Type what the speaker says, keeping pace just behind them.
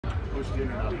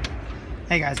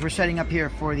Hey guys, we're setting up here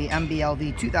for the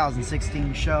MBLV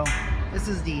 2016 show. This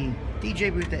is the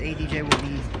DJ booth that ADJ will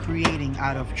be creating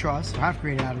out of truss, or have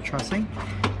created out of trussing.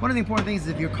 One of the important things is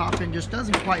if your coffin just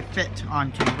doesn't quite fit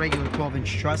onto the regular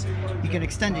 12-inch truss, you can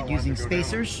extend it using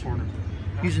spacers,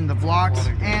 using the blocks,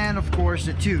 and of course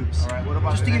the tubes.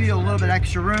 Just to give you a little bit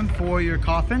extra room for your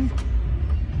coffin.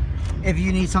 If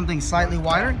you need something slightly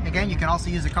wider, again, you can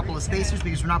also use a couple of spacers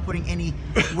because we're not putting any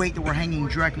weight that we're hanging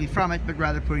directly from it, but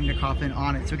rather putting the coffin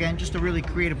on it. So again, just a really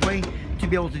creative way to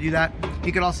be able to do that.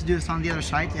 You could also do this on the other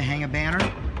side to hang a banner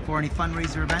for any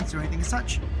fundraiser events or anything as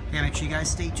such. Yeah, make sure you guys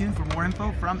stay tuned for more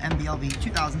info from MBLV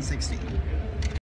 2016.